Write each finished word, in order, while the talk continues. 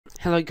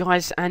Hello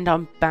guys, and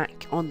I'm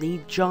back on the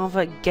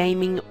Java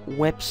gaming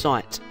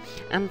website,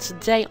 and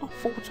today I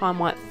thought I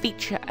might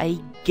feature a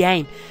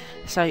game.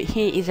 So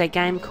here is a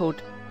game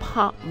called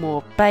Putt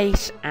More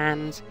Bass,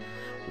 and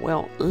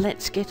well,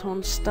 let's get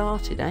on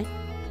started, eh?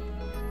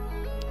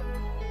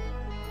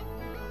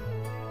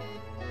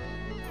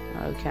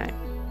 Okay.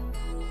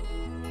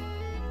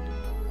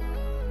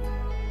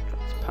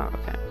 Let's putt,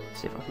 okay,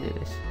 let's see if I can do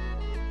this.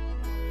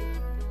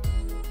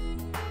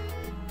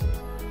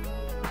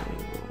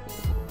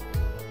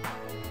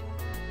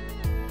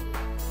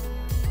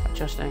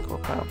 Just angle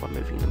power by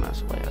moving the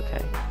mouse away,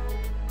 okay.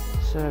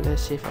 So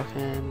let's see if I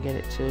can get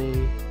it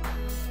to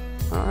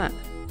like that.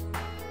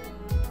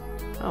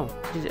 Oh,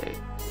 did it?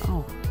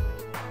 Oh,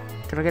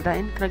 can I get that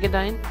in? Can I get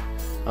that in?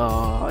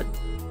 Oh,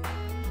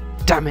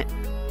 damn it!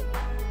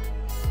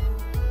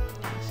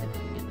 Let's see if I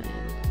can get that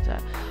in. So,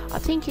 I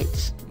think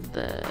it's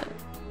the.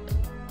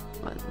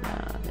 I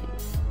think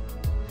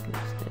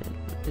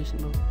let's do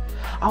some more.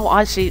 Oh,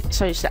 I see.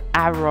 So it's the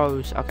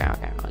arrows. Okay,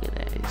 okay, I get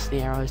it. It's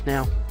the arrows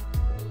now.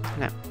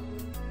 Okay.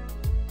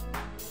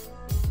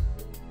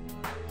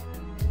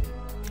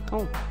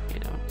 Oh, you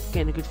know,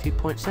 getting a good few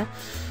points there.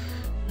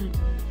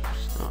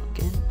 Start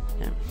again.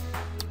 Yeah.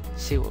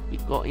 See what we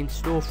got in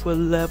store for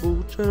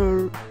level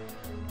 2.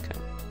 Okay.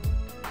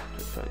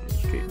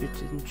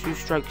 Distributed in 2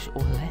 strokes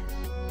or less.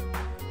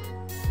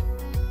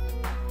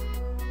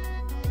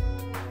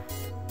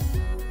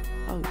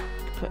 Oh, you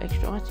can put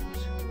extra items.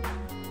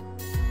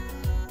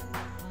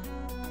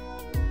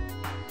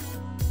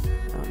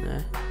 Oh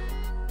no.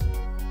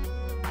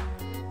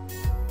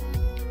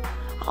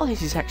 Oh,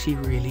 this is actually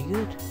really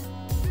good.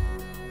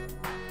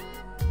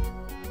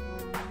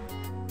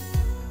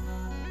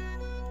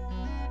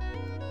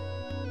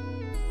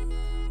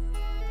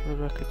 Where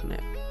do I click on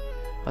it?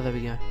 Oh, there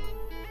we go.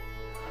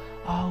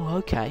 Oh,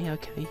 okay,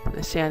 okay.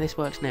 Let's see how this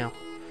works now.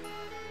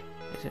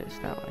 Is it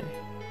that way?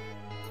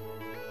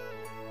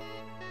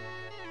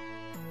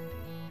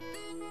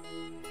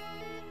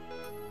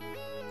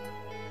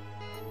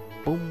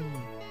 Boom,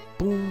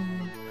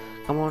 boom.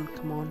 Come on,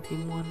 come on.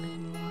 In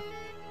one.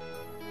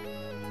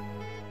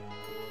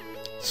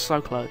 So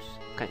close.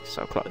 Okay,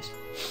 so close.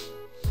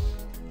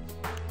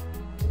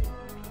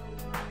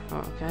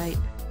 Okay.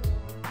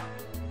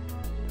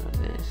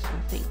 This, I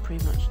think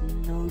pretty much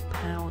no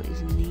power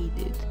is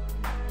needed.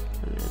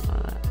 Like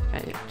that.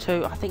 Okay,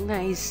 2. I think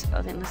that's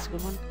a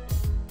good one.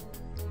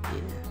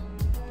 Yeah.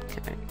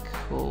 Okay,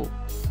 cool.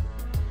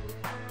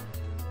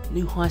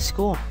 New high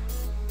score.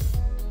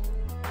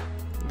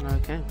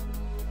 Okay.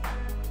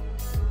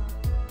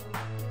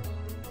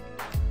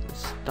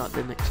 Let's start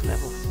the next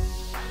level.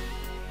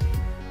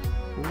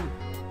 Ooh.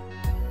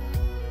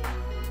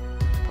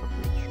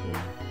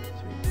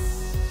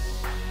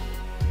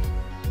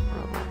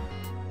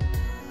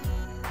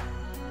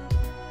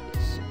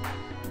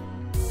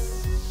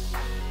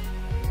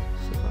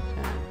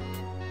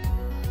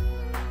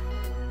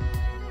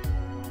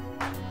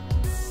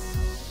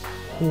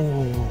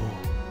 Ooh.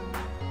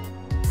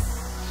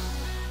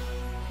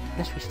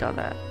 Let's restart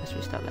that.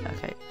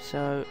 Okay,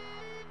 so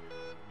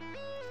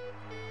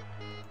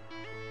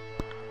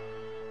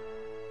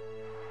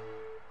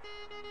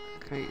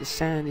okay, the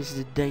sand is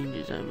the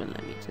danger zone, but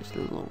let me just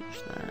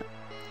launch that.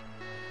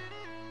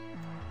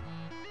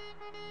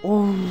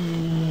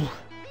 Oh,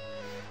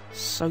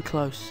 so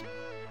close.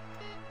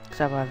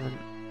 Except I haven't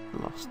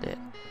lost it.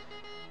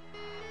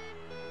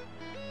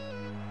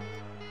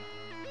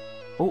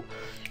 Oh,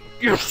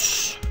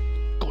 yes,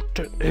 got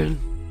it in.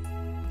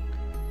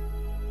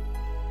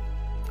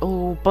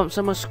 Oh, bumps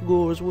up my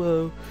score as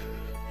well.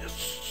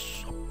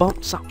 Yes,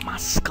 bumps up my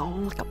score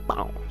like a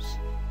boss.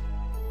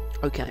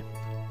 Okay.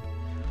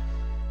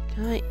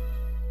 Okay.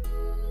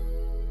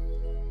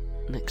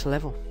 Next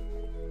level.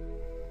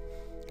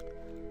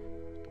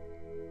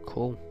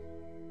 Cool.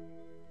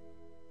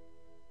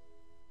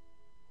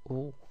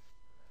 Oh.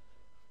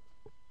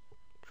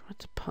 Try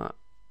to putt.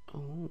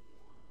 Oh.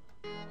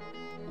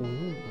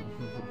 Oh.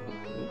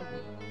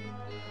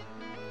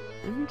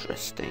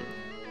 Interesting.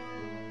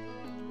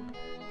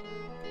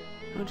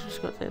 I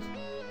just got this.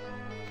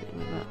 Get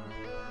with that.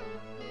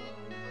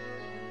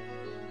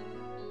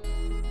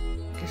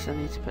 Guess I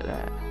need to put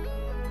that.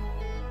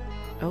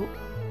 Oh.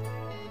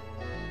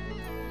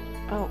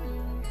 Oh.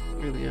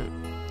 Here we go.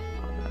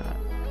 Like that.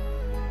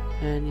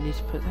 And you need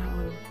to put that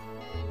one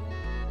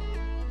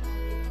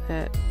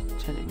there.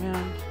 Turn it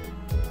round.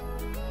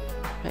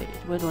 Wait,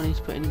 where do I need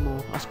to put any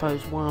more? I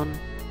suppose 1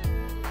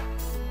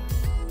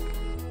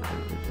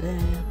 over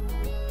there.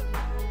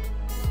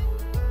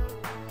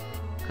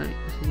 Okay,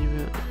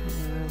 anywhere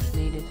else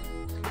needed.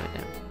 Let's go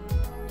down.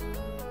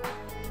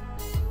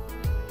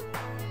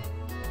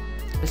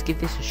 Let's give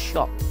this a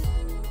shot.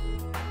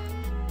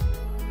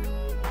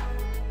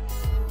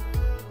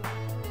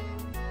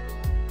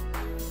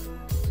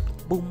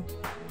 Boom.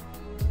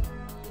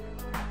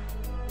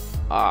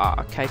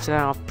 Okay, so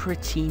now I've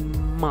pretty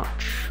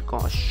much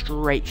got a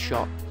straight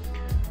shot.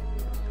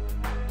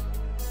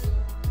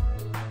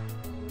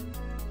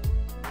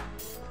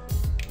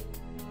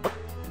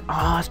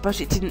 Oh, I suppose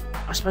it didn't.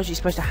 I suppose you're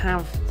supposed to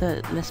have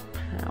the less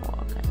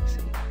power. Okay, let's see.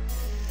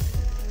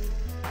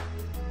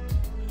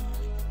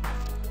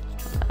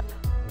 Let's try that.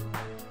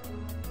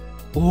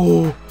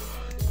 Oh!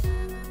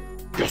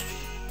 Yes!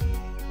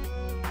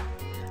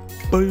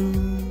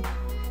 Boom!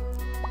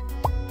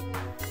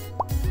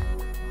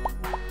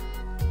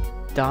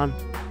 Done.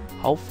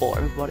 Hole 4,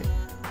 everybody.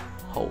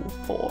 Hole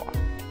 4.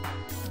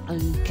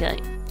 Okay,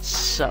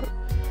 so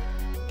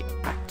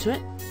get back to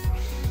it.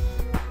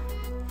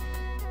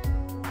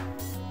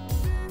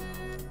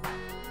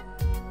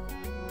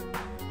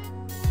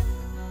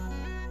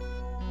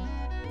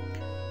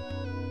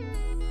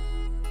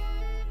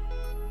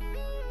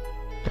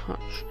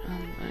 Touch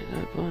and they go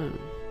boom.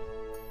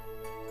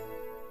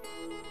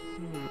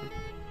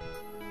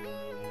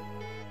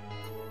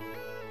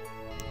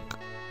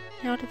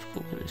 How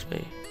difficult can this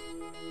be?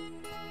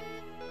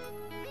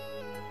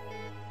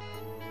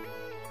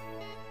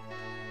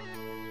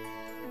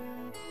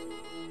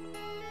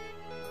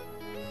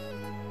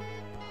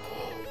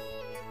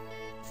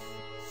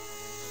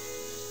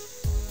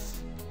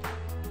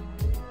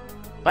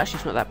 But actually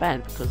it's not that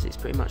bad because it's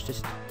pretty much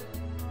just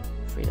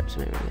freed up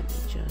some area. Let me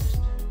just...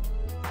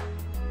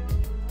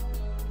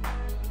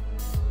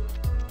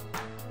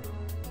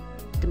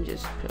 Let me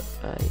just put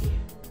a... So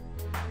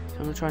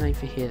I'm going to try and aim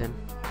for here then.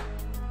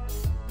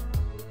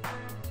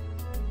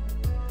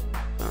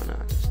 Oh no,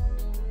 just...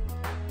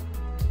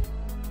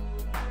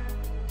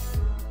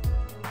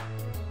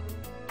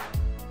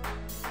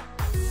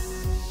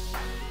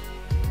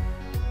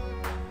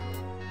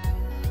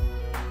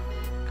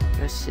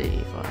 Let's see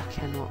if I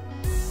cannot...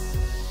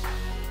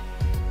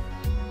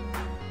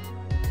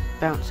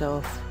 Bounce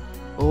off.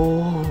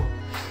 Oh!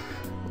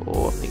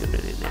 Oh, I think I'm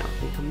doing it now. I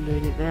think I'm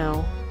doing it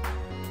now.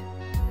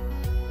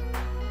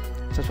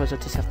 So I suppose I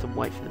just have to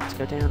wait for them to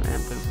go down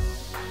and boom.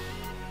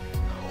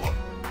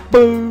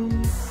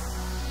 Boom!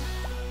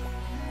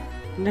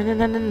 Na na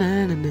na na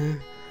na na na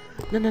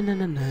na na na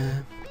na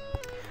na.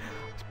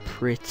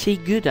 Pretty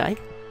good, eh?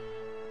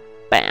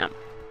 Bam!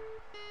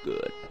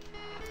 Good.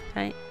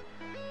 Okay.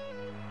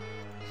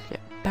 Let's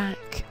get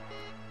back.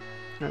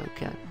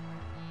 Okay.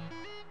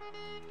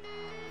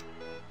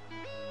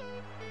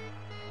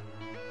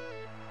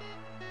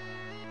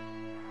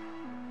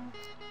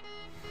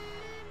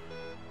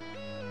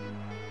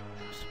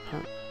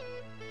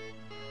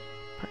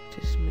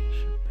 Practice makes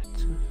you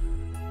better.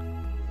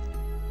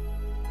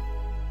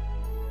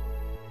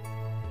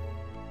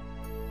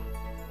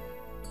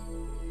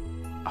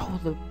 Oh,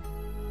 the...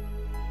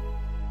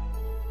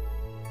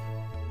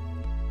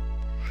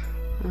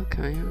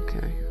 Okay,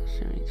 okay.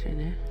 See what you're doing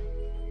here.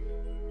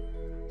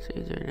 See what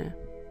you're doing here.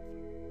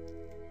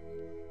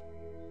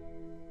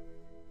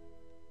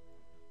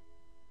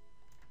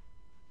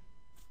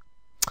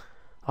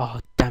 Oh,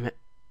 damn it.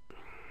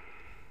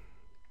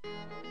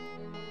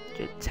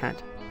 Do a tad.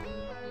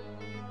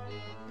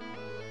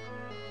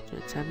 Do a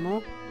tad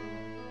more.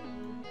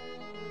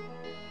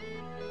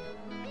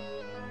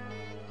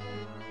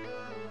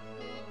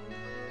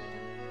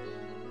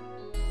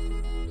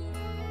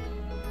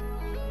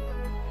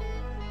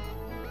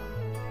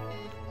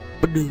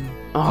 Ba-doom.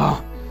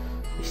 Oh,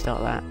 we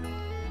start that.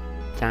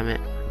 Damn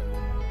it.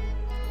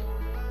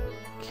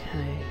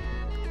 Okay.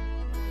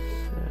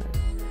 So,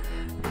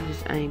 let me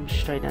just aim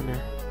straight down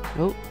there.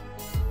 Oh.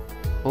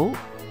 Oh.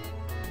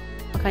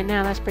 Okay,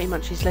 now that's pretty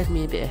much, he's led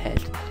me a bit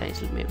ahead. Okay,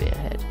 he's led me a bit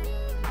ahead.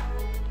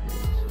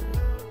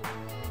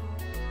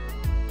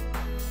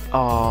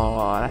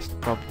 Oh, that's the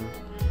problem.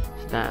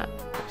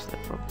 That's the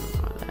problem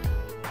right there.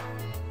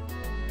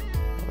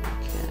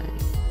 Okay.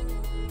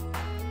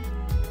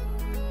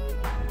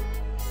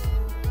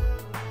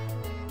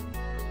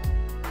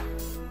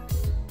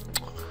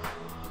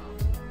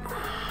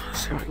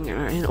 So I can get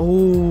that in.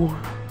 Oh.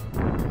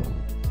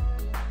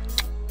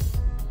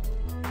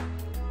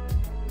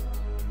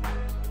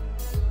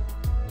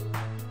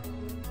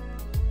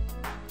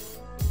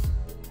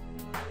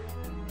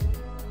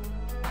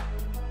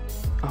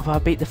 Oh, I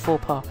beat the 4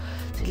 par.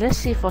 So let's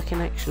see if I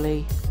can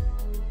actually...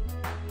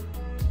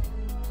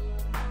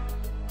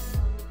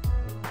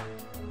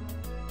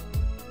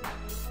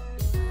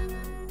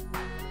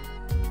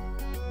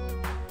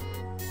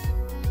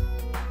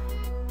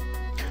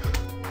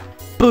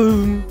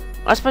 Boom!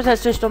 I suppose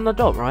that's just on the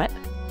dot, right?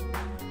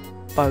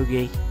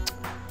 Bogey.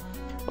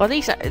 Well, at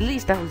least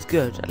that was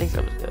good. At least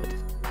that was good.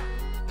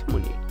 Come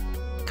on, you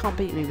can't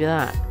beat me with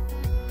that.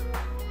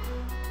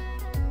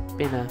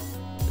 Been a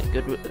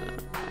good...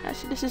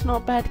 Actually, this is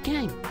not a bad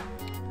game.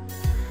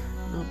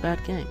 Not a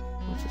bad game.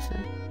 What's it say?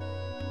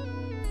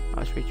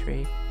 Nice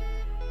retrieve.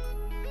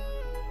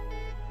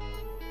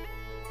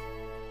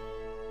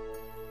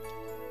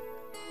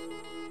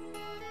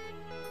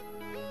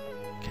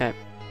 Okay.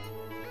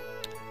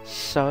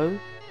 So,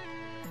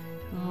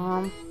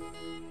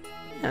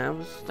 yeah,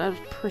 that was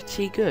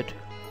pretty good.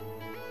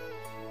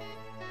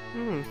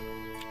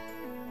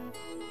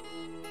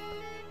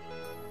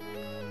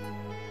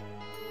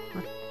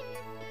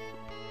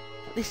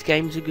 This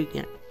game's a good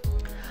game.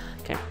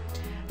 Okay,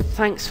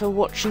 thanks for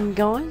watching,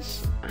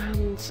 guys,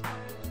 and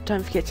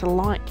don't forget to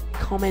like,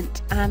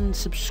 comment and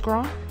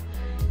subscribe,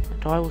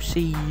 and I will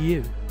see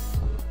you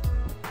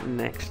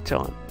next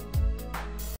time.